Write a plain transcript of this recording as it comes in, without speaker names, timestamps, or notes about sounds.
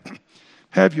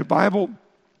have your Bible,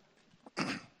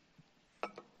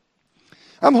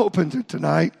 I'm hoping that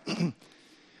tonight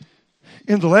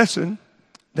in the lesson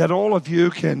that all of you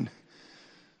can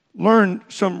learn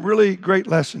some really great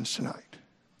lessons tonight.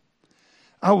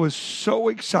 I was so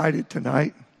excited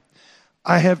tonight.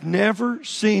 I have never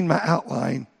seen my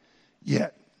outline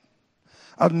yet.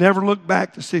 I've never looked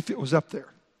back to see if it was up there.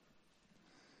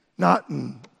 Not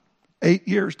in 8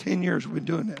 years, 10 years we've been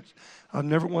doing this. I've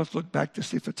never once looked back to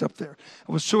see if it's up there.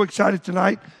 I was so excited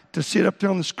tonight to see it up there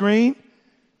on the screen,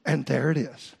 and there it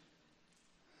is.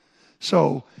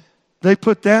 So they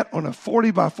put that on a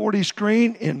 40 by 40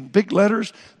 screen in big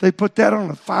letters. They put that on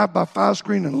a 5 by 5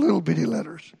 screen in little bitty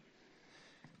letters.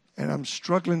 And I'm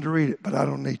struggling to read it, but I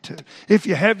don't need to. If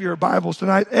you have your Bibles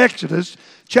tonight, Exodus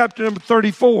chapter number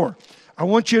 34. I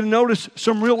want you to notice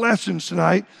some real lessons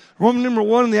tonight. Roman number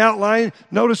 1 in the outline,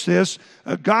 notice this.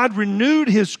 God renewed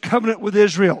his covenant with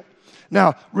Israel.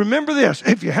 Now, remember this.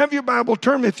 If you have your Bible,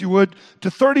 turn, if you would, to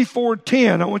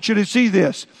 34:10. I want you to see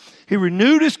this. He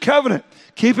renewed his covenant.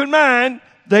 Keep in mind,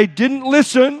 they didn't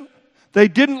listen. They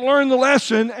didn't learn the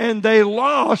lesson, and they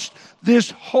lost.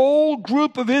 This whole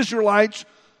group of Israelites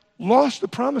lost the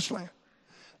promised land.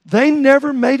 They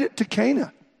never made it to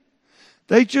Canaan.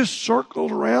 They just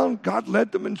circled around. God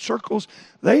led them in circles.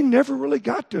 They never really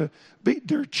got to be,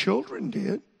 their children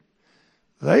did.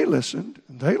 They listened,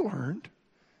 and they learned.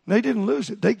 And they didn't lose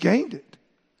it. They gained it.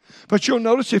 But you'll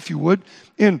notice, if you would,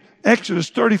 in Exodus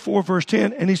 34, verse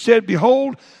 10, and he said,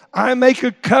 behold, I make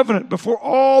a covenant before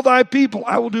all thy people.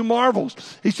 I will do marvels.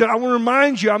 He said, I want to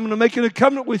remind you, I'm going to make a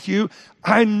covenant with you.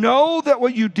 I know that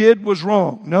what you did was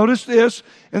wrong. Notice this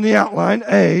in the outline,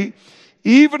 A,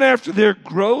 even after their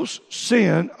gross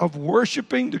sin of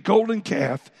worshiping the golden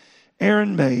calf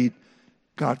Aaron made,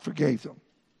 God forgave them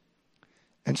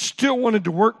and still wanted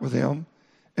to work with them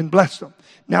and bless them.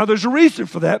 Now, there's a reason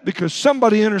for that, because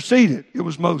somebody interceded. It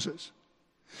was Moses.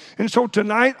 And so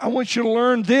tonight, I want you to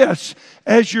learn this.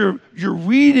 As you're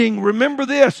reading, remember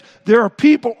this. There are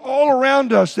people all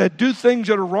around us that do things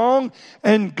that are wrong,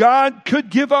 and God could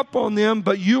give up on them,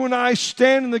 but you and I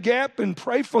stand in the gap and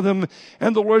pray for them,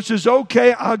 and the Lord says,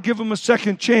 okay, I'll give them a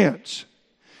second chance.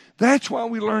 That's why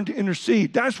we learn to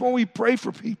intercede. That's why we pray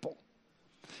for people.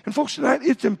 And folks, tonight,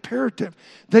 it's imperative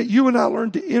that you and I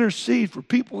learn to intercede for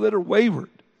people that are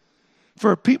wayward,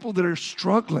 for people that are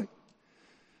struggling.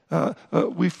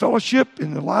 We fellowship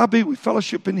in the lobby, we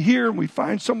fellowship in here, and we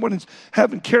find someone who's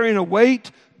carrying a weight.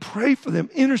 Pray for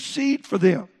them, intercede for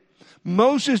them.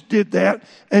 Moses did that,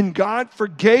 and God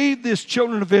forgave this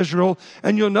children of Israel.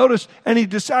 And you'll notice, and he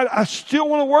decided, I still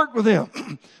want to work with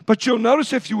them. But you'll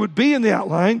notice, if you would be in the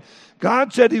outline,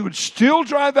 God said he would still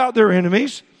drive out their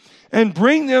enemies and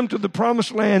bring them to the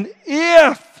promised land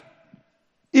if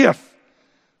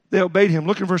they obeyed him.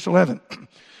 Look at verse 11.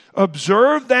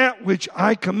 Observe that which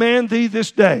I command thee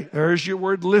this day. There's your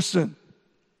word, listen.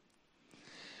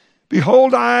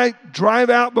 Behold, I drive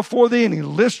out before thee. And he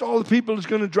lists all the people he's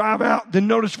going to drive out. Then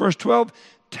notice verse 12.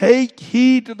 Take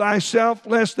heed to thyself,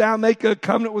 lest thou make a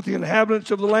covenant with the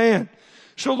inhabitants of the land.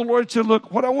 So the Lord said,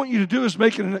 look, what I want you to do is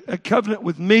make a covenant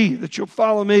with me, that you'll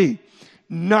follow me,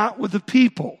 not with the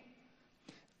people.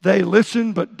 They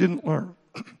listened but didn't learn.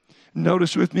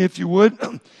 Notice with me, if you would.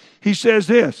 He says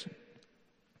this.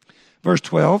 Verse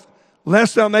 12,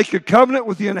 lest thou make a covenant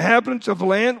with the inhabitants of the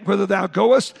land, whither thou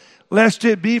goest, lest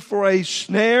it be for a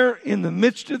snare in the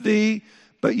midst of thee,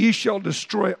 but ye shall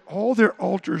destroy all their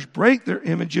altars, break their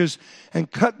images,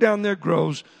 and cut down their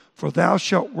groves, for thou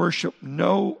shalt worship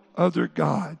no other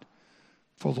God.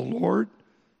 For the Lord,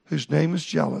 whose name is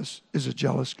jealous, is a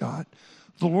jealous God.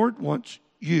 The Lord wants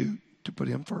you to put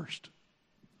him first.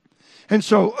 And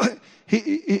so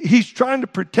he's trying to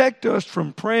protect us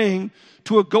from praying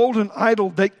to a golden idol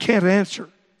that can't answer.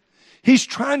 He's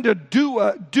trying to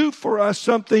do for us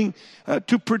something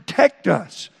to protect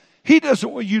us. He doesn't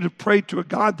want you to pray to a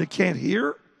God that can't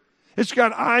hear. It's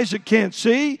got eyes that can't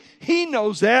see. He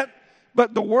knows that.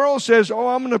 But the world says, oh,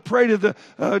 I'm going to pray to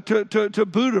to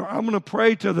Buddha. I'm going to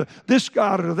pray to this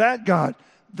God or that God.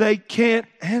 They can't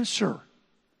answer.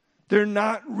 They're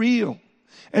not real.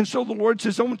 And so the Lord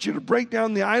says, I want you to break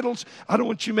down the idols. I don't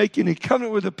want you to make any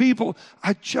covenant with the people.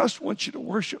 I just want you to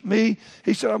worship me.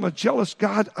 He said, I'm a jealous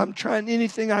God. I'm trying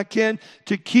anything I can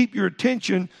to keep your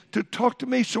attention, to talk to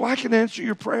me so I can answer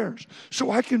your prayers, so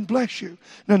I can bless you.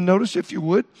 Now notice, if you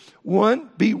would,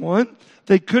 B1,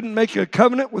 they couldn't make a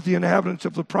covenant with the inhabitants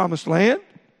of the promised land.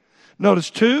 Notice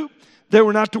 2, they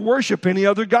were not to worship any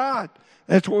other God.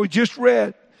 That's what we just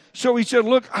read. So he said,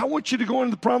 look, I want you to go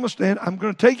into the promised land. I'm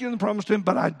going to take you in the promised land,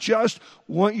 but I just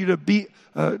want you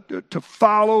to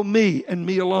follow me and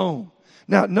me alone.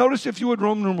 Now, notice if you would,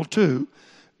 Roman numeral 2,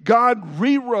 God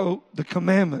rewrote the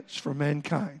commandments for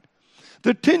mankind.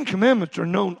 The 10 commandments are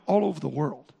known all over the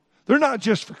world. They're not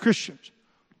just for Christians.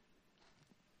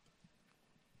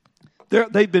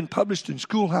 They've been published in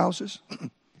schoolhouses.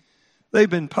 They've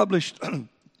been published in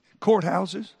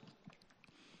courthouses.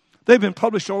 They've been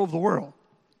published all over the world.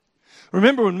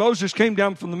 Remember when Moses came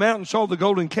down from the mountain and saw the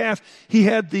golden calf, he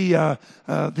had the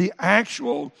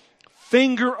actual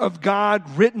finger of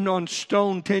God written on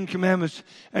stone, 10 commandments,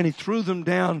 and he threw them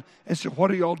down and said,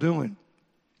 what are y'all doing?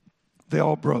 They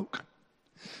all broke.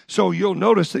 So you'll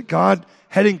notice that God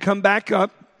had him come back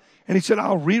up, and he said,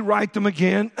 I'll rewrite them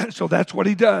again. So that's what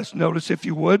he does. Notice, if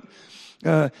you would,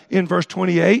 in verse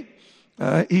 28,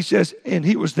 he says, and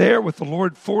he was there with the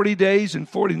Lord 40 days and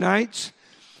 40 nights.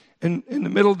 And in the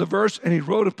middle of the verse, and he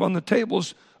wrote upon the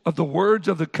tables of the words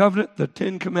of the covenant, the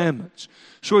 10 commandments.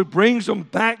 So he brings them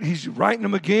back. He's writing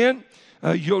them again.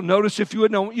 You'll notice, if you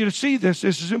would, I want you to see this.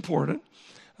 This is important.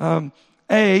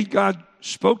 God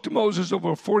spoke to Moses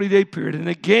over a 40-day period and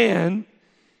again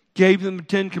gave them the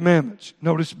 10 commandments.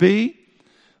 Notice B,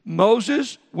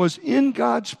 Moses was in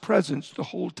God's presence the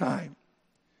whole time.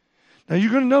 Now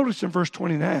you're going to notice in verse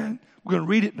 29, we're going to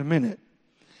read it in a minute,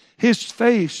 his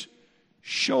face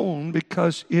shone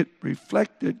because it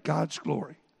reflected God's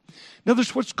glory. Now this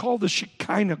is what's called the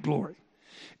Shekinah glory.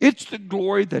 It's the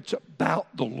glory that's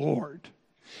about the Lord.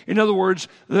 In other words,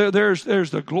 there's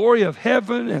the glory of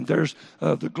heaven and there's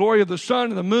the glory of the sun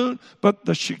and the moon, but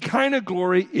the Shekinah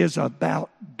glory is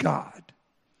about God.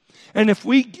 And if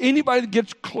anybody that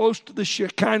gets close to the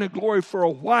Shekinah glory for a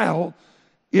while,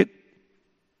 it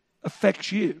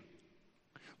affects you.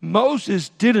 Moses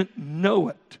didn't know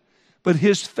it, but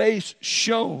his face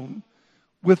shone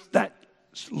with that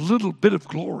little bit of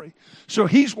glory. So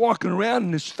he's walking around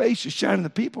and his face is shining. The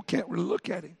people can't really look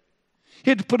at him. He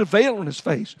had to put a veil on his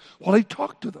face while he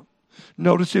talked to them.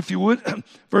 Notice, if you would,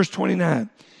 verse 29.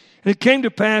 And it came to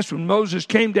pass when Moses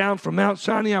came down from Mount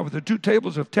Sinai with the 2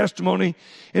 tables of testimony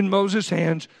in Moses'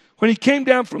 hands, when he came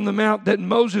down from the mount, that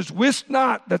Moses wist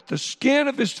not that the skin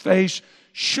of his face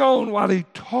shone while he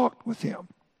talked with him.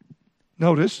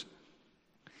 Notice,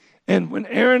 and when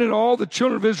Aaron and all the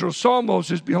children of Israel saw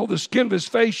Moses, behold, the skin of his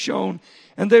face shone,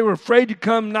 and they were afraid to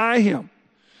come nigh him.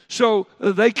 So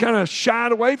they kind of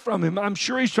shied away from him. I'm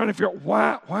sure he's trying to figure out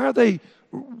why are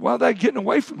they getting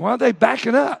away from him? Why are they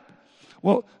backing up?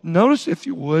 Well, notice, if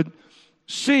you would,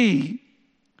 see,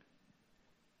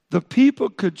 the people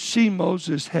could see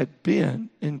Moses had been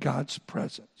in God's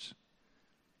presence.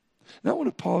 Now I want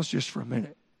to pause just for a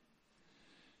minute.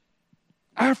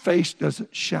 Our face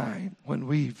doesn't shine when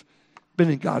we've been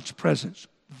in God's presence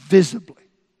visibly.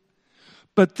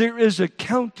 But there is a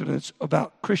countenance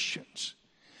about Christians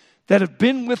that have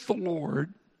been with the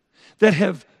Lord, that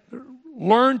have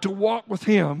learned to walk with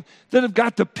Him, that have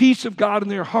got the peace of God in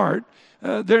their heart.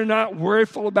 They're not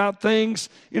worryful about things.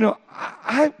 You know,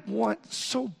 I want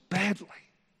so badly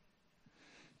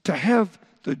to have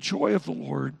the joy of the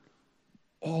Lord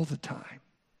all the time.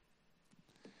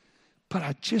 But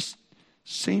I just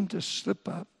seem to slip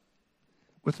up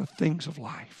with the things of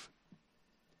life.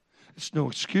 It's no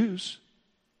excuse.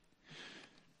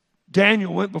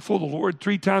 Daniel went before the Lord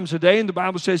 3 times a day, and the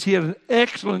Bible says he had an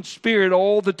excellent spirit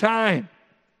all the time.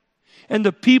 And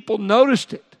the people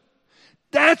noticed it.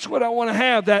 That's what I want to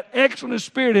have, that excellent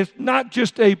spirit. It's not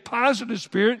just a positive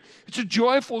spirit, it's a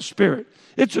joyful spirit.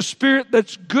 It's a spirit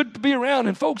that's good to be around.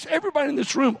 And folks, everybody in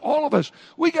this room, all of us,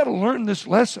 we got to learn this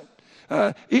lesson.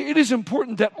 It is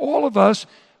important that all of us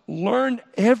learn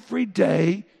every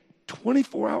day,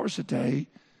 24 hours a day,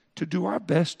 to do our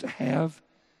best to have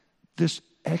this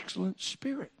excellent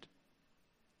spirit.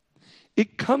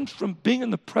 It comes from being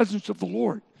in the presence of the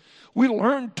Lord. We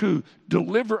learn to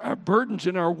deliver our burdens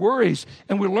and our worries,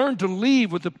 and we learn to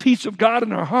leave with the peace of God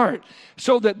in our heart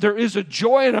so that there is a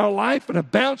joy in our life and a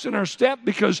bounce in our step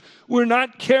because we're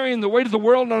not carrying the weight of the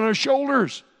world on our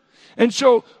shoulders. And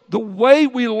so the way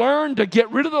we learn to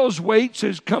get rid of those weights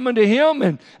is coming to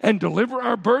Him and deliver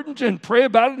our burdens and pray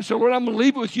about it and say, Lord, I'm going to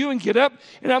leave it with you and get up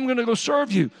and I'm going to go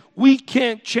serve you. We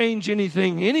can't change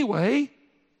anything anyway.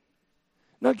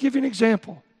 Now, I'll give you an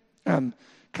example. I'm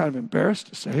kind of embarrassed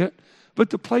to say it, but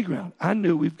the playground. I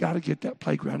knew we've got to get that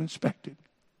playground inspected.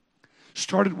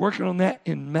 Started working on that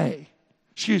in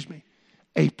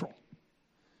April.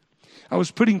 I was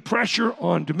putting pressure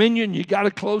on Dominion. You got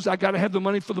to close. I got to have the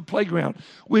money for the playground.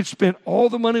 We'd spent all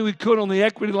the money we could on the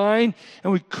equity line,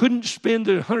 and we couldn't spend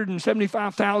the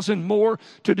 $175,000 more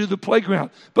to do the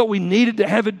playground. But we needed to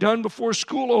have it done before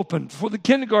school opened, before the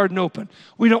kindergarten opened.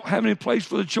 We don't have any place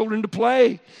for the children to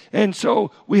play. And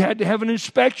so we had to have an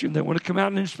inspection. They want to come out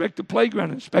and inspect the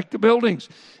playground, inspect the buildings.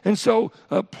 And so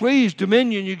please,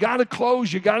 Dominion, you got to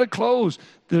close. You got to close.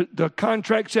 The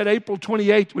contract said April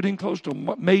 28th. We didn't close till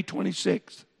May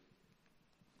 26th.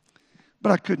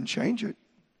 But I couldn't change it.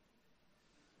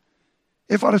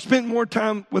 If I'd have spent more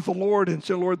time with the Lord and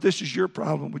said, Lord, this is your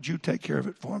problem, would you take care of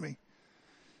it for me?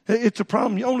 It's a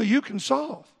problem only you can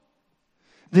solve.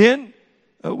 Then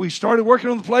we started working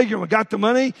on the playground. We got the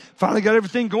money, finally got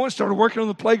everything going, started working on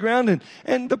the playground.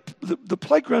 And the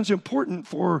playground's important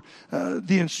for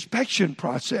the inspection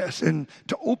process and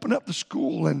to open up the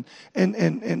school. And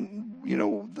you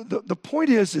know, the point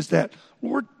is that,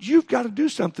 Lord, you've got to do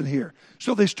something here.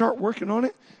 So they start working on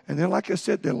it. And then, like I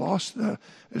said, they lost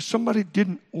somebody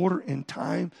didn't order in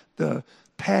time the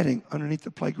padding underneath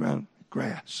the playground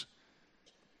grass.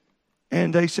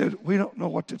 And they said, we don't know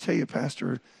what to tell you,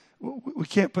 Pastor. We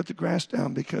can't put the grass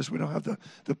down because we don't have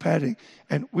the padding.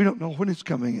 And we don't know when it's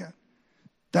coming in.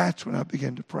 That's when I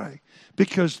began to pray.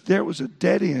 Because there was a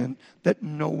dead end that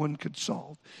no one could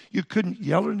solve. You couldn't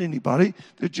yell at anybody.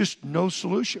 There's just no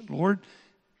solution. Lord,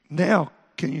 now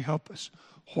can you help us?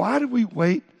 Why do we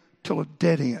wait till a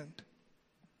dead end?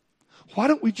 Why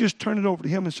don't we just turn it over to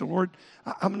him and say, Lord,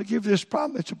 I'm going to give you this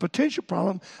problem. It's a potential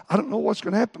problem. I don't know what's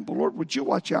going to happen, but Lord, would you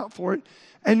watch out for it?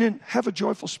 And then have a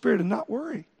joyful spirit and not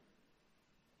worry.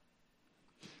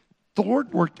 The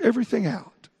Lord worked everything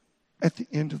out at the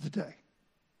end of the day.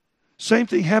 Same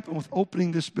thing happened with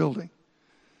opening this building.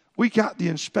 We got the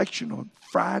inspection on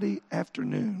Friday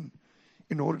afternoon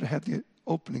in order to have the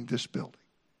opening this building.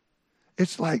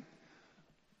 It's like,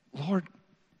 Lord,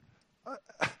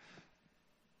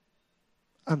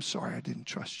 I'm sorry I didn't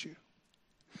trust you.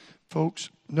 Folks,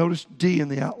 notice D in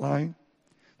the outline.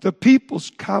 The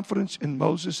people's confidence in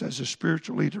Moses as a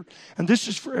spiritual leader. And this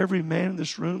is for every man in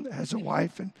this room that has a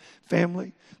wife and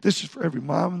family. This is for every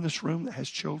mom in this room that has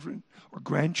children or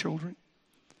grandchildren.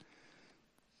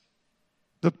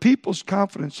 The people's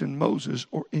confidence in Moses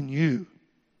or in you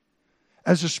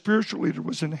as a spiritual leader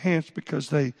was enhanced because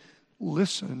they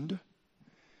listened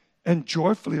and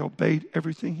joyfully obeyed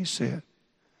everything he said.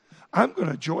 I'm going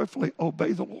to joyfully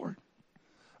obey the Lord.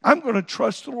 I'm going to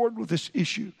trust the Lord with this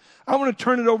issue. I'm going to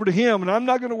turn it over to him, and I'm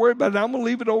not going to worry about it. I'm going to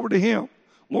leave it over to him.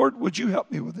 Lord, would you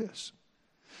help me with this?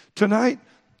 Tonight,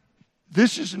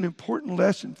 this is an important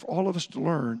lesson for all of us to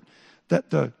learn,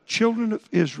 that the children of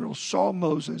Israel saw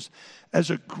Moses as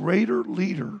a greater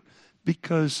leader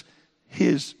because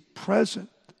his presence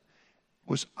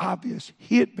was obvious.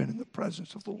 He had been in the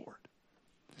presence of the Lord.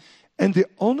 And the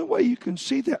only way you can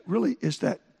see that really is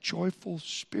that joyful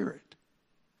spirit.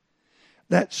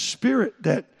 That spirit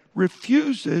that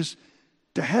refuses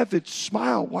to have its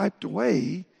smile wiped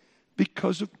away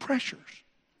because of pressures.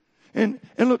 And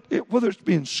look, whether it's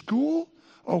being school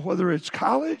or whether it's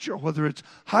college or whether it's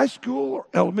high school or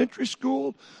elementary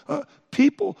school,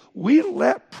 people, we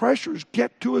let pressures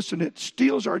get to us and it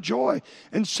steals our joy.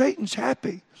 And Satan's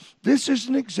happy. This is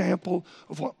an example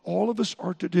of what all of us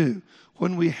are to do.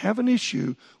 When we have an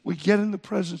issue, we get in the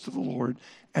presence of the Lord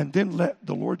and then let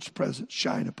the Lord's presence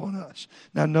shine upon us.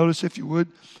 Now notice, if you would,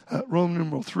 Roman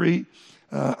numeral 3,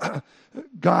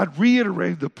 God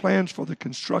reiterated the plans for the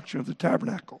construction of the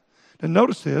tabernacle. Now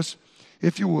notice this,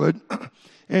 if you would,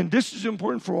 and this is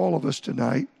important for all of us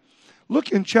tonight.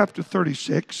 Look in chapter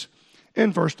 36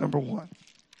 and verse number 1.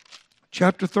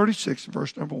 Chapter 36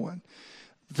 verse number 1.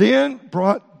 Then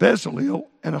brought Bezalel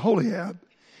and Aholiab,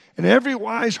 and every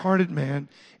wise-hearted man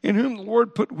in whom the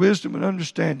Lord put wisdom and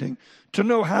understanding, to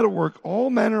know how to work all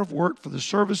manner of work for the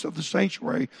service of the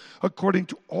sanctuary according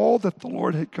to all that the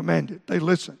Lord had commanded. They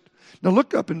listened. Now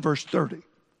look up in verse 30.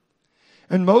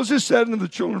 And Moses said unto the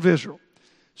children of Israel,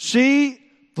 see,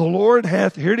 the Lord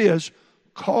hath, here it is,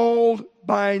 called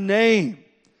by name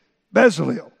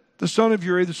Bezalel, the son of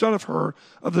Uri, the son of Hur,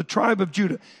 of the tribe of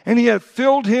Judah. And he hath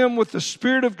filled him with the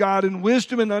Spirit of God in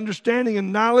wisdom and understanding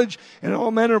and knowledge and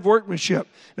all manner of workmanship.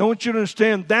 Now I want you to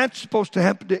understand, that's supposed to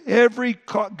happen to every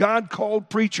God-called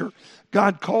preacher.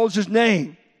 God calls his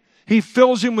name. He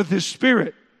fills him with his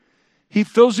Spirit. He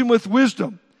fills him with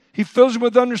wisdom. He fills him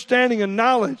with understanding and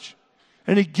knowledge.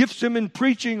 And he gifts him in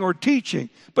preaching or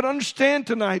teaching. But understand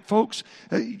tonight, folks,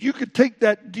 you could take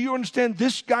that. Do you understand?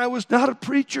 This guy was not a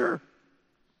preacher.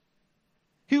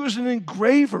 He was an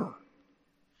engraver.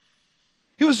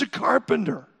 He was a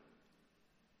carpenter.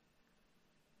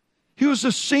 He was a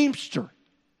seamster.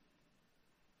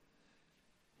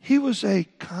 He was a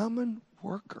common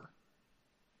worker.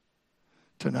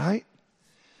 Tonight,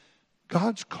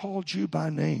 God's called you by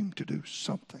name to do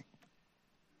something.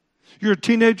 You're a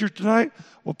teenager tonight?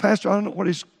 Well, Pastor, I don't know what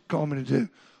he's called me to do.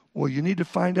 Well, you need to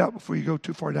find out before you go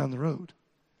too far down the road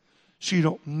so you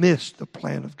don't miss the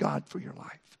plan of God for your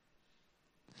life.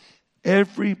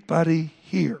 Everybody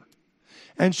here.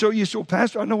 And so you say, well,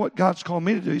 Pastor, I know what God's called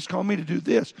me to do. He's called me to do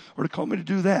this or to call me to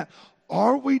do that.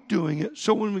 Are we doing it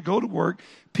so when we go to work,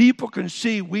 people can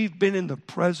see we've been in the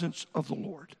presence of the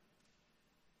Lord?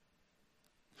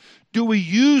 Do we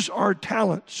use our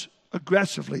talents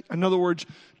aggressively? In other words,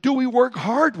 do we work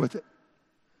hard with it?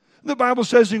 The Bible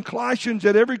says in Colossians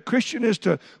that every Christian is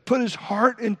to put his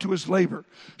heart into his labor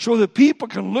so that people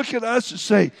can look at us and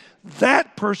say,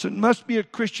 that person must be a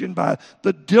Christian by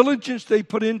the diligence they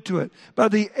put into it, by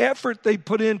the effort they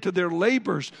put into their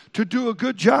labors to do a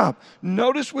good job.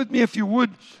 Notice with me, if you would,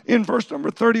 in verse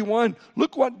number 31,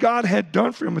 look what God had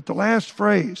done for him at the last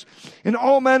phrase. In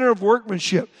all manner of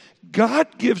workmanship,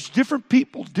 God gives different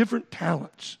people different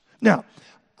talents. Now,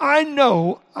 I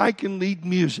know I can lead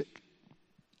music.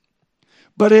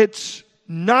 But it's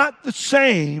not the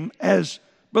same as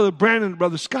Brother Brandon and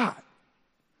Brother Scott.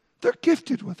 They're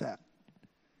gifted with that.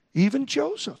 Even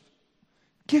Joseph,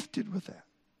 gifted with that.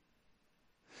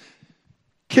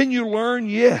 Can you learn?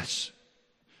 Yes.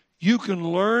 You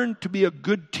can learn to be a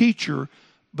good teacher,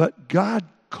 but God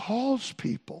calls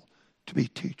people to be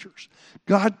teachers.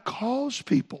 God calls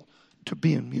people to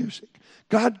be in music.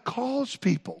 God calls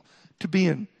people to be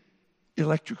in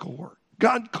electrical work.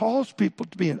 God calls people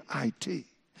to be in IT.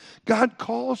 God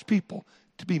calls people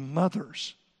to be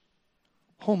mothers,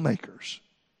 homemakers.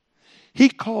 He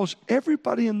calls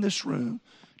everybody in this room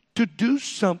to do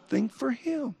something for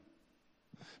him.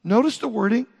 Notice the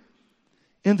wording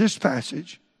in this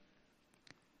passage.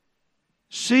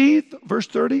 See, verse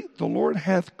 30, the Lord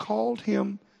hath called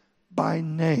him by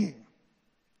name.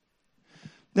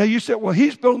 Now you said, well,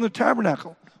 he's building the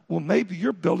tabernacle. Well, maybe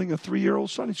you're building a 3-year-old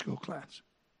Sunday school class.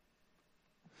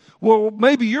 Well,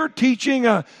 maybe you're teaching,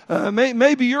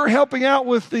 maybe you're helping out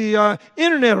with the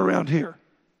internet around here.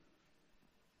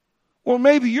 Or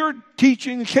maybe you're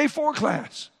teaching a K4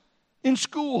 class in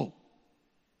school.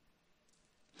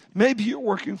 Maybe you're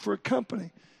working for a company.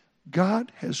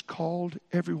 God has called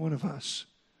every one of us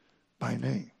by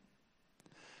name.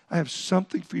 I have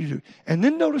something for you to do. And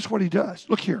then notice what he does.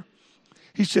 Look here.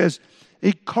 He says,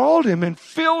 he called him and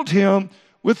filled him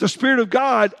with the Spirit of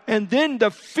God, and then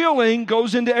the filling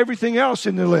goes into everything else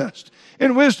in the list.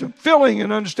 In wisdom, filling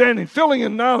in understanding, filling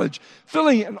in knowledge,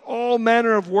 filling in all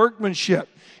manner of workmanship.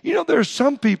 You know, there are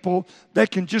some people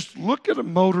that can just look at a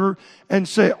motor and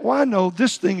say, oh, I know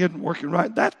this thing isn't working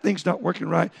right. That thing's not working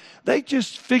right. They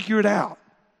just figure it out.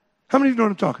 How many of you know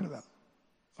what I'm talking about?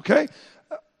 Okay?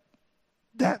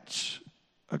 That's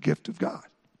a gift of God.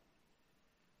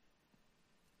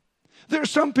 There are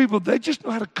some people, they just know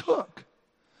how to cook.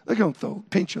 They're going to throw a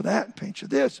pinch of that and a pinch of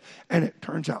this, and it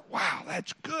turns out, wow,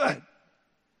 that's good.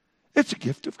 It's a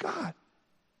gift of God.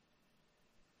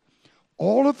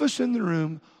 All of us in the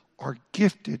room are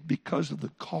gifted because of the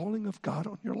calling of God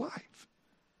on your life.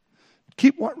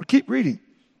 Keep reading.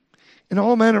 In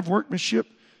all manner of workmanship,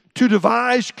 to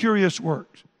devise curious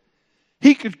works.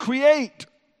 He could create.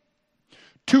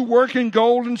 To work in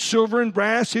gold and silver and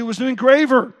brass, he was an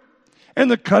engraver. And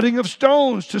the cutting of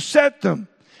stones to set them.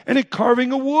 And in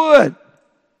carving of wood.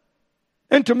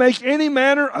 And to make any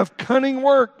manner of cunning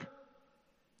work.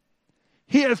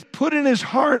 He hath put in his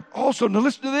heart also, now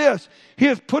listen to this. He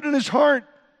hath put in his heart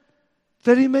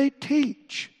that he may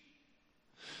teach.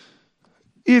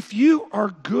 If you are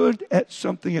good at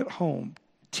something at home,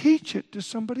 teach it to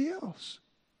somebody else.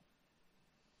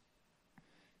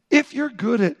 If you're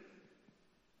good at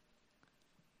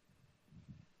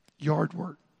yard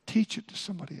work, teach it to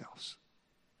somebody else.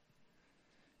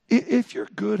 If you're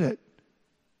good at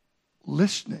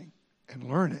listening and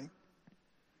learning,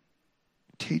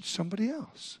 teach somebody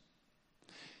else.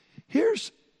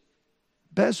 Here's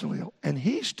Bezalel, and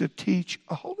he's to teach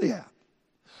Aholiab.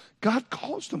 God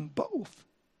calls them both.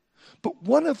 But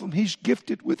one of them he's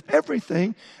gifted with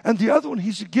everything, and the other one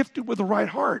he's gifted with the right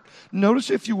heart. Notice,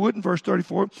 if you would, in verse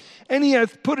 34, and he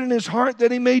hath put in his heart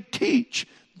that he may teach.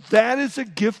 That is a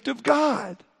gift of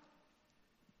God.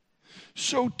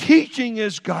 So teaching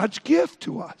is God's gift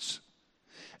to us.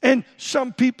 And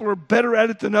some people are better at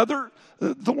it than others.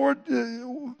 The Lord,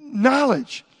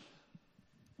 knowledge,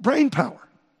 brain power.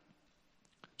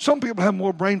 Some people have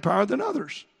more brain power than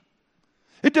others.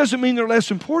 It doesn't mean they're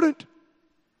less important.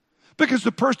 Because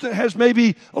the person that has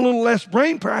maybe a little less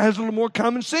brain power has a little more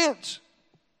common sense.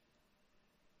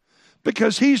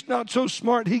 because he's not so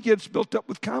smart, he gets built up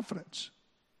with confidence.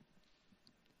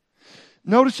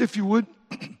 Notice, if you would,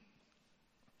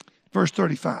 verse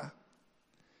 35.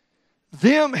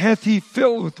 Them hath he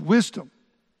filled with wisdom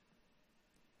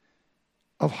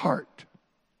of heart,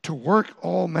 to work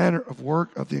all manner of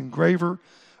work, of the engraver,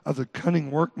 of the cunning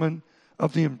workman,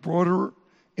 of the embroiderer,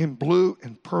 in blue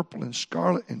and purple and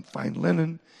scarlet and fine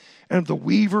linen, and of the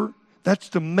weaver, that's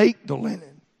to make the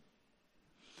linen,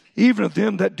 even of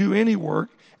them that do any work,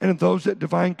 and of those that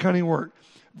divine cunning work.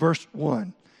 Verse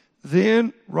 1.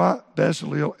 Then wrought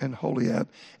Bezaleel and Holiab,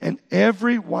 and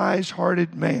every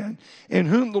wise-hearted man in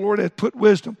whom the Lord hath put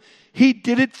wisdom. He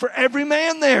did it for every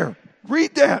man there.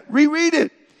 Read that. Reread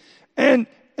it. And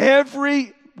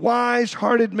every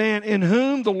wise-hearted man in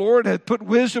whom the Lord hath put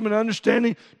wisdom and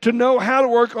understanding to know how to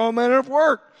work all manner of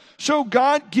work. So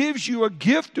God gives you a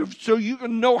gift so you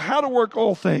can know how to work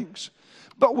all things.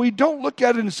 But we don't look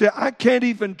at it and say, I can't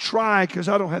even try because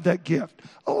I don't have that gift.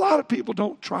 A lot of people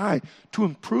don't try to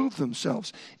improve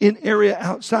themselves in area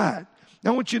outside.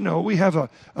 Now, I want you to know we have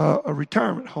a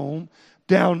retirement home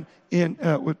down in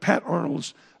with Pat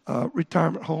Arnold's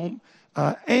retirement home.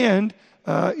 And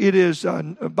it is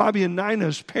Bobby and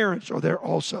Nina's parents are there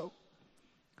also.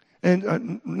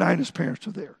 And Nina's parents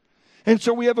are there. And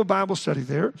so we have a Bible study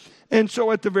there. And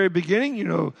so at the very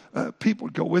beginning, people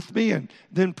would go with me. And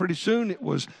then pretty soon it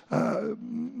was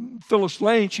Phyllis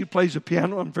Lane. She plays the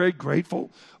piano. I'm very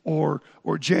grateful. Or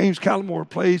James Callamore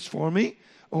plays for me.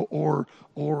 Or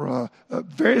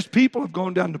various people have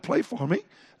gone down to play for me.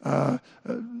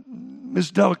 Ms.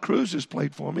 Dela Cruz has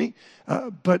played for me.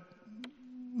 But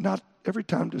not every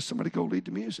time does somebody go lead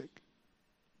the music.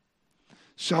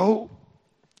 So,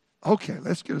 okay,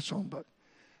 let's get us on. But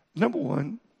number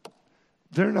one,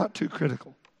 they're not too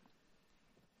critical.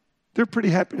 They're pretty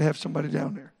happy to have somebody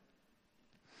down there.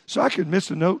 So I could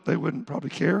miss a note, they wouldn't probably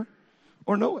care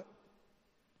or know it.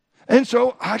 And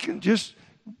so I can just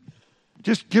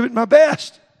give it my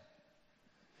best.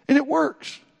 And it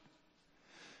works.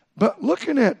 But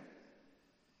looking at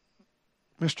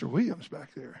Mr. Williams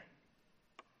back there,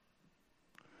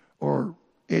 or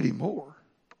Eddie Moore,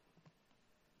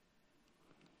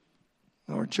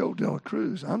 or Joe Dela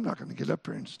Cruz, I'm not going to get up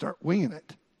here and start winging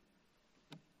it.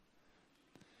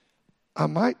 I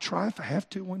might try if I have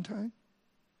to one time.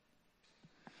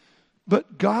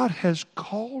 But God has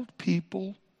called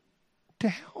people to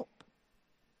help.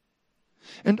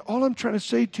 And all I'm trying to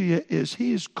say to you is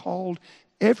He has called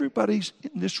everybody's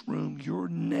in this room your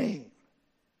name.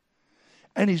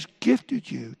 And He's gifted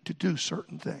you to do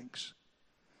certain things.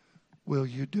 Will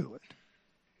you do it?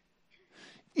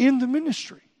 In the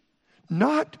ministry.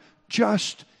 Not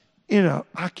just in an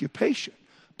occupation,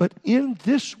 but in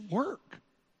this work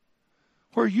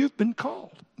where you've been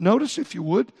called. Notice, if you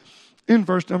would, in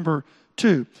verse number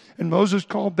 2. And Moses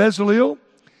called Bezaleel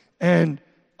and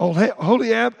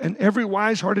Holiab and every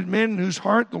wise-hearted man in whose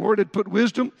heart the Lord had put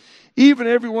wisdom, even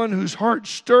everyone whose heart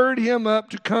stirred him up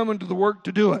to come into the work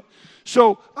to do it.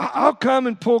 So I'll come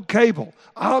and pull cable.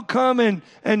 I'll come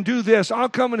and do this. I'll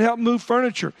come and help move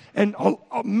furniture. And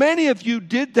many of you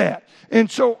did that. And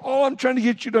so all I'm trying to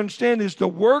get you to understand is the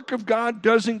work of God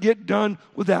doesn't get done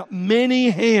without many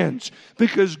hands,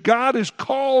 because God has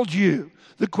called you.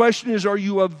 The question is, are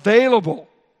you available?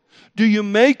 Do you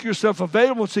make yourself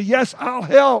available and say, yes, I'll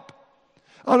help.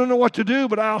 I don't know what to do,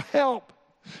 but I'll help.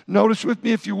 Notice with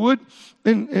me, if you would,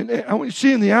 and I want you to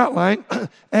see in the outline,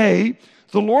 A,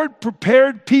 the Lord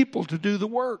prepared people to do the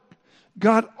work.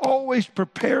 God always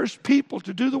prepares people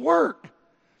to do the work.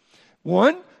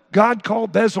 1, God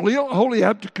called Bezaleel and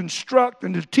Holiab to construct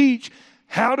and to teach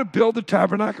how to build the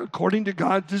tabernacle according to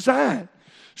God's design.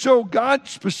 So God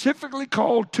specifically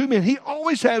called 2 men. He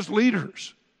always has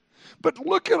leaders. But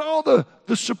look at all the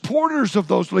supporters of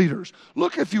those leaders.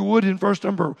 Look, if you would, in verse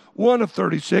number 1 of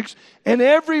 36. And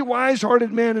every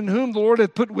wise-hearted man in whom the Lord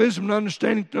hath put wisdom and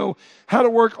understanding to know how to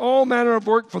work all manner of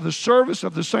work for the service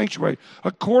of the sanctuary,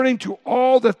 according to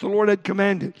all that the Lord had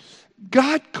commanded.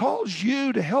 God calls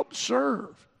you to help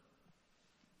serve.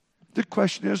 The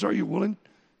question is, are you willing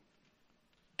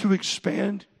to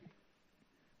expand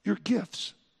your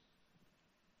gifts?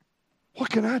 What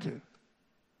can I do?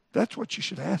 That's what you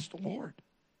should ask the Lord.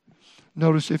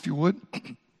 Notice, if you would,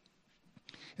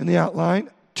 in the outline,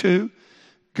 2,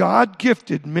 God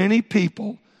gifted many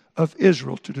people of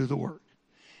Israel to do the work.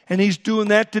 And He's doing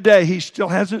that today. He still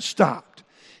hasn't stopped.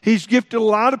 He's gifted a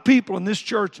lot of people in this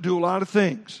church to do a lot of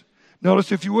things.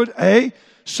 Notice, if you would, A,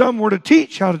 some were to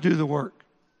teach how to do the work.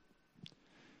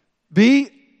 B,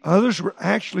 others were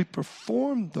actually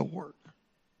perform the work.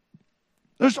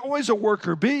 There's always a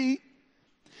worker B.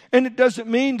 And it doesn't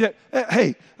mean that,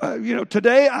 hey,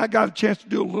 today I got a chance to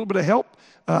do a little bit of help.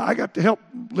 I got to help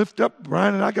lift up,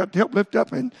 Brian and I got to help lift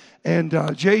up, and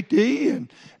JD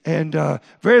and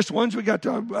various ones. We got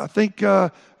to, I think,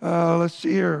 let's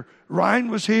see here, Ryan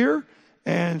was here,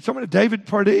 and somebody, David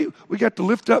Pardee. We got to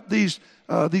lift up these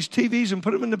TVs and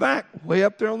put them in the back, way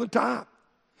up there on the top.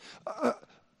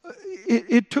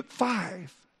 It took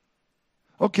 5.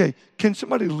 Okay, can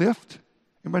somebody lift?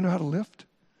 Anybody know how to lift?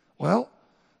 Well,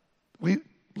 we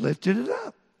lifted it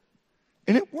up,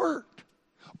 and it worked.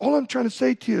 All I'm trying to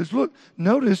say to you is, look,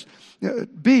 notice,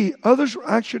 B, others will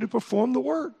actually perform the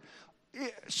work.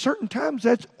 Certain times,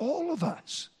 that's all of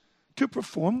us to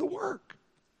perform the work,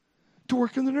 to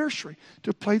work in the nursery,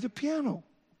 to play the piano,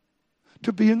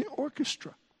 to be in the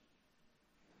orchestra,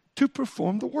 to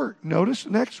perform the work. Notice the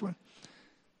next one.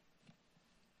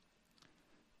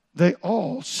 They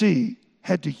all,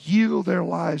 had to yield their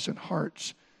lives and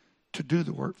hearts to do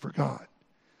the work for God.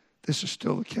 This is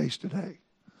still the case today.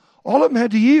 All of them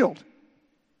had to yield.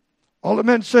 All of them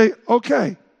had to say,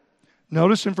 okay.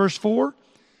 Notice in verse 4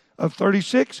 of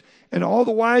 36, and all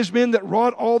the wise men that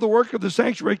wrought all the work of the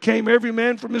sanctuary came every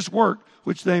man from his work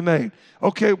which they made.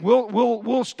 Okay,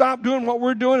 we'll stop doing what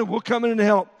we're doing and we'll come in and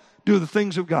help do the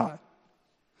things of God.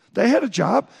 They had a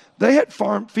job. They had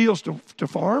fields to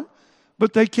farm,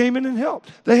 but they came in and helped.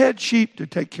 They had sheep to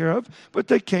take care of, but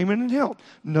they came in and helped.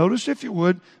 Notice, if you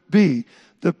would, B,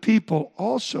 the people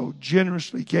also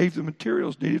generously gave the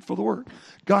materials needed for the work.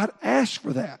 God asked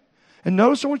for that. And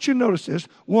notice, I want you to notice this.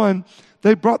 1,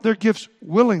 they brought their gifts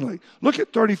willingly. Look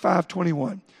at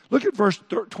 35:21. Look at verse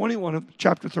 21 of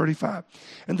chapter 35.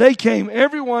 And they came,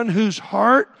 everyone whose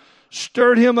heart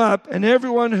stirred him up, and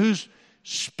everyone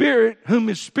whom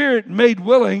his spirit made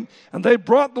willing, and they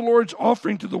brought the Lord's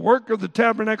offering to the work of the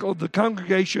tabernacle of the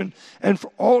congregation, and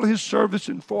for all his service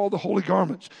and for all the holy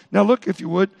garments. Now look, if you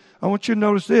would, I want you to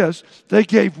notice this. They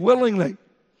gave willingly.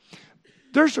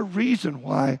 There's a reason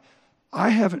why I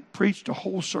haven't preached a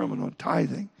whole sermon on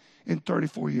tithing in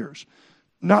 34 years.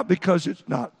 Not because it's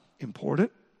not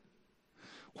important.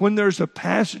 When there's a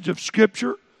passage of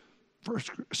Scripture,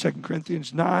 2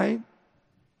 Corinthians 9,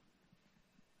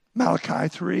 Malachi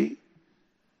 3,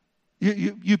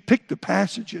 you pick the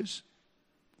passages,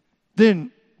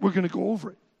 then we're going to go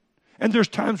over it. And there's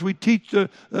times we teach the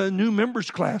new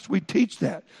members class, we teach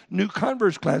that. New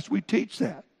converts class, we teach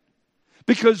that.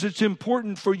 Because it's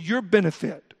important for your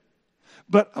benefit.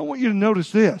 But I want you to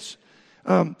notice this.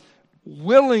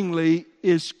 Willingly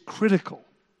is critical.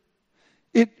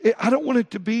 I don't want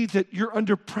it to be that you're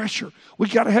under pressure. We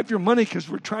got to have your money because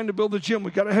we're trying to build a gym.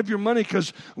 We got to have your money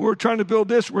because we're trying to build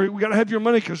this. We got to have your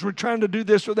money because we're trying to do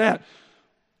this or that.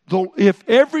 If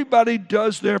everybody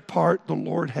does their part, the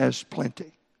Lord has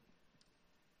plenty.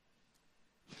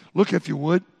 Look, if you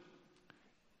would,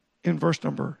 in verse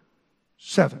number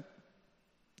 5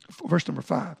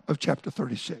 of chapter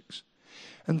 36.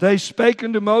 And they spake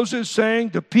unto Moses, saying,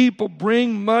 the people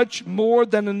bring much more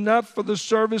than enough for the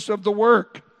service of the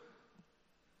work.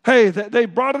 Hey, they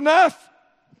brought enough.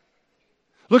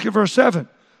 Look at verse 7.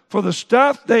 For the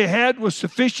stuff they had was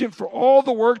sufficient for all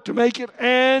the work to make it,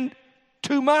 and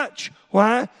too much.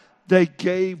 Why? They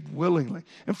gave willingly.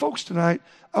 And folks, tonight,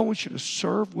 I want you to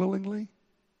serve willingly.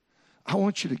 I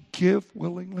want you to give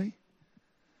willingly.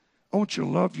 I want you to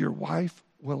love your wife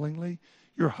willingly,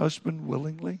 your husband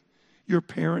willingly, your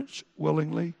parents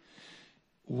willingly.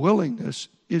 Willingness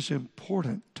is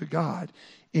important to God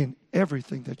in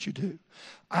everything that you do.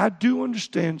 I do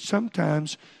understand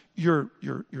sometimes you're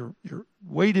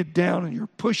weighted down and you're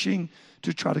pushing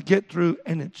to try to get through,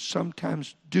 and it's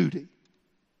sometimes duty.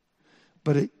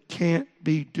 But it can't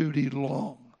be duty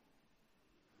long,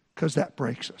 because that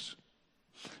breaks us.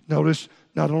 Notice,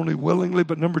 not only willingly,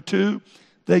 but number 2,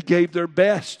 they gave their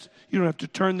best. You don't have to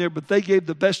turn there, but they gave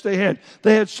the best they had.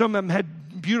 Some of them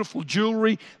had beautiful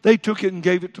jewelry. They took it and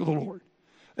gave it to the Lord.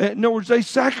 In other words, they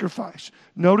sacrificed.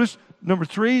 Notice, number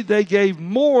 3, they gave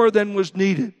more than was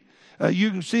needed. You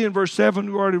can see in verse 7,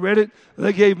 we already read it,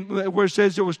 they gave where it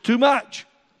says there was too much.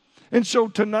 And so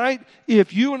tonight,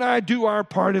 if you and I do our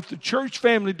part, if the church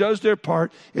family does their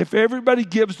part, if everybody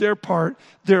gives their part,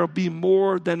 there will be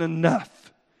more than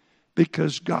enough,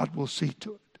 because God will see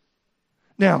to it.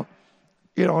 Now,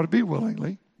 it ought to be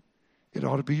willingly. It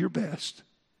ought to be your best.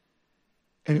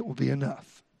 And it will be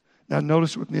enough. Now,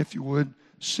 notice with me, if you would,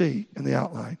 see in the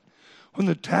outline. When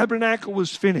the tabernacle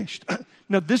was finished,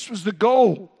 now this was the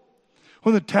goal.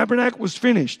 When the tabernacle was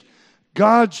finished,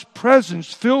 God's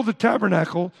presence filled the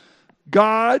tabernacle.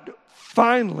 God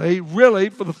finally, really,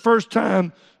 for the first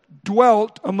time,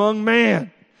 dwelt among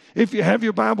man. If you have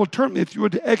your Bible, turn me, if you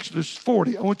would, to Exodus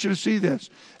 40. I want you to see this.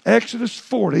 Exodus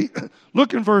 40,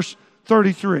 look in verse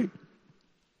 33.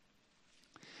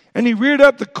 And he reared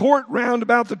up the court round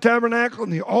about the tabernacle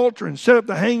and the altar and set up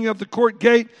the hanging of the court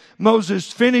gate.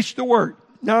 Moses finished the work.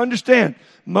 Now understand,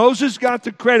 Moses got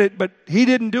the credit, but he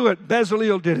didn't do it.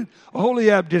 Bezalel did it.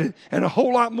 Aholiab did it. And a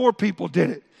whole lot more people did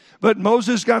it. But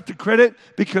Moses got the credit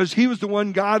because he was the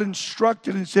one God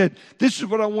instructed and said, this is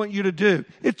what I want you to do.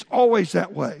 It's always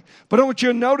that way. But I want you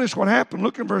to notice what happened.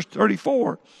 Look in verse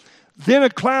 34. Then a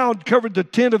cloud covered the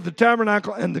tent of the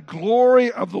tabernacle, and the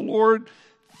glory of the Lord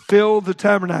filled the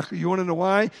tabernacle. You want to know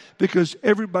why? Because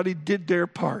everybody did their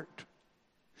part.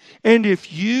 And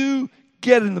if you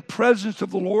get in the presence of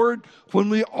the Lord,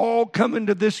 when we all come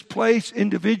into this place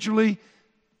individually,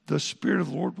 the Spirit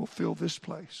of the Lord will fill this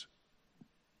place.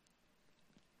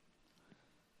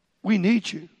 We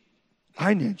need you.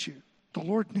 I need you. The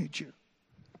Lord needs you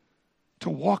to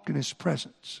walk in His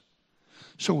presence.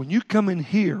 So when you come in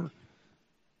here,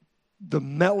 the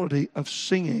melody of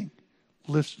singing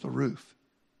lifts the roof.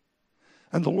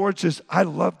 And the Lord says, I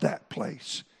love that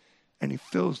place. And He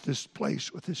fills this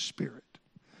place with His Spirit.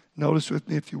 Notice with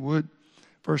me, if you would,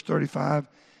 verse 35.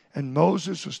 And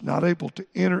Moses was not able to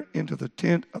enter into the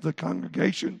tent of the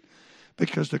congregation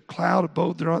because the cloud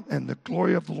abode thereon and the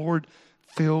glory of the Lord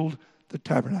filled the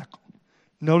tabernacle.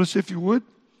 Notice, if you would,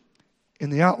 in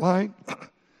the outline,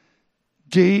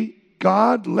 D,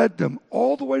 God led them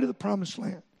all the way to the promised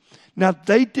land. Now,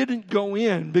 they didn't go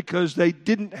in because they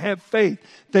didn't have faith.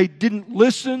 They didn't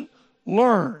listen,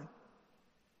 learn,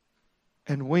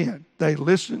 and win. They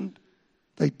listened,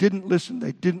 they didn't listen,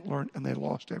 they didn't learn, and they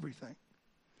lost everything.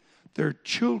 Their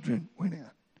children went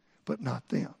in, but not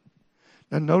them.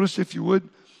 Now, notice, if you would,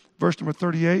 verse number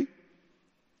 38.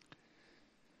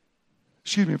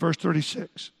 Verse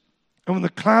 36. And when the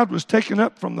cloud was taken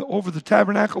up from over the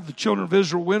tabernacle, the children of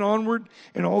Israel went onward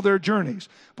in all their journeys.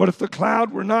 But if the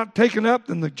cloud were not taken up,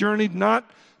 then they journeyed not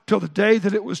till the day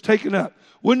that it was taken up.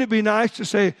 Wouldn't it be nice to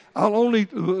say, I'll only,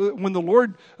 when the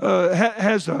Lord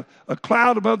has a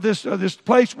cloud above this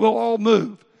place, we'll all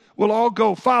move. We'll all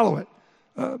go follow it.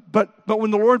 But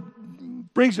when the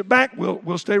Lord brings it back,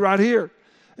 we'll stay right here.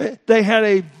 They had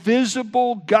a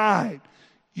visible guide.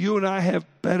 You and I have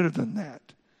better than that.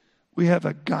 We have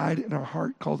a guide in our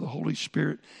heart called the Holy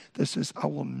Spirit that says, I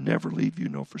will never leave you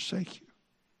nor forsake you.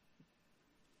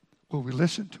 Will we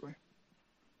listen to Him?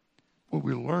 Will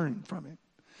we learn from Him?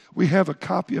 We have a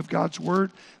copy of God's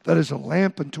Word that is a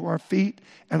lamp unto our feet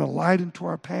and a light unto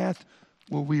our path.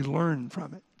 Will we learn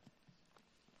from it?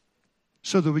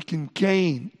 So that we can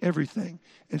gain everything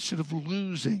instead of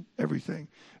losing everything.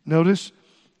 Notice,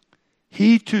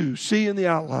 He too, see in the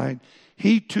outline,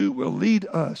 He too will lead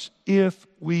us if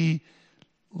we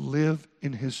live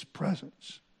in His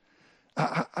presence.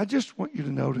 I just want you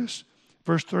to notice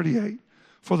verse 38.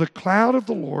 For the cloud of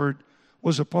the Lord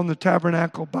was upon the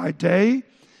tabernacle by day,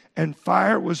 and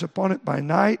fire was upon it by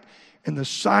night, in the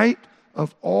sight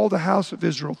of all the house of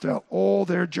Israel throughout all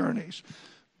their journeys.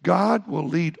 God will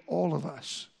lead all of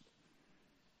us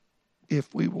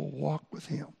if we will walk with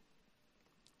Him,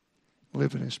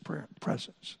 live in His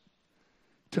presence.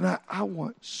 Tonight, I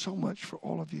want so much for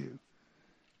all of you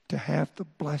to have the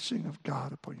blessing of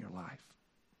God upon your life.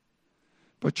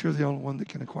 But you're the only one that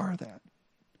can acquire that.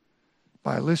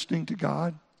 By listening to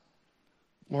God,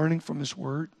 learning from His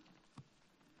Word,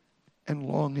 and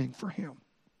longing for Him,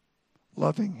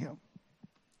 loving Him.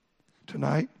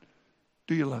 Tonight,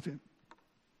 do you love Him?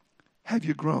 Have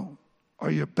you grown?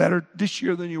 Are you better this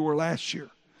year than you were last year?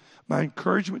 My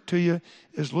encouragement to you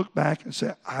is look back and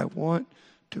say, I want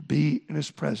to be in His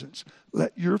presence.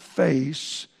 Let your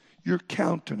face, your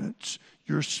countenance,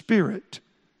 your spirit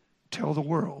tell the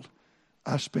world,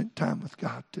 I spent time with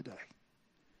God today.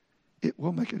 It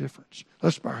will make a difference.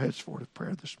 Let's bow our heads forward to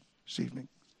prayer this evening.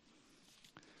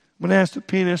 I'm going to ask the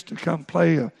pianist to come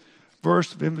play a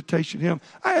verse of invitation hymn.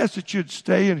 I ask that you'd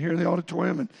stay in here in the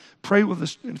auditorium and pray with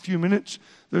us in a few minutes.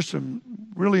 There's some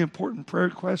really important prayer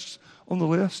requests on the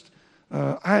list.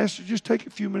 I ask you just take a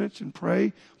few minutes and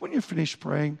pray. When you're finished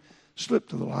praying, slip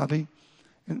to the lobby.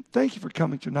 And thank you for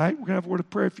coming tonight. We're going to have a word of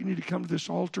prayer. If you need to come to this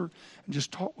altar and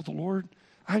just talk with the Lord,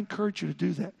 I encourage you to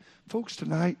do that. Folks,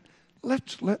 tonight,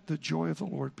 let's let the joy of the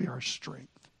Lord be our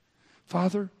strength.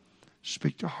 Father,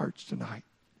 speak to hearts tonight.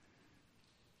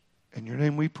 In your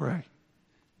name we pray.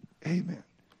 Amen.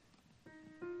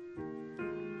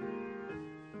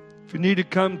 If you need to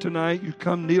come tonight, you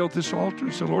come kneel at this altar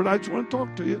and say, Lord, I just want to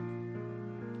talk to you.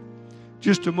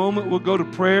 Just a moment, we'll go to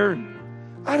prayer. And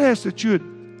I'd ask that you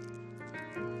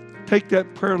would take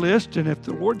that prayer list, and if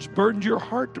the Lord's burdened your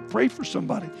heart to pray for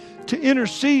somebody, to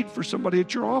intercede for somebody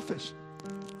at your office,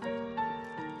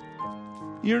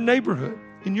 your neighborhood,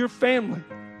 in your family,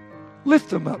 lift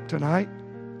them up tonight.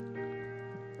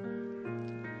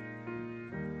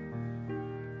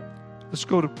 Let's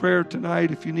go to prayer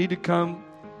tonight. If you need to come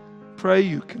pray,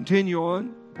 you continue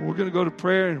on. We're going to go to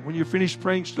prayer, and when you're finished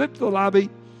praying, slip to the lobby.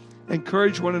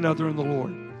 Encourage one another in the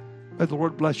Lord. May the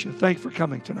Lord bless you. Thanks for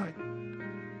coming tonight.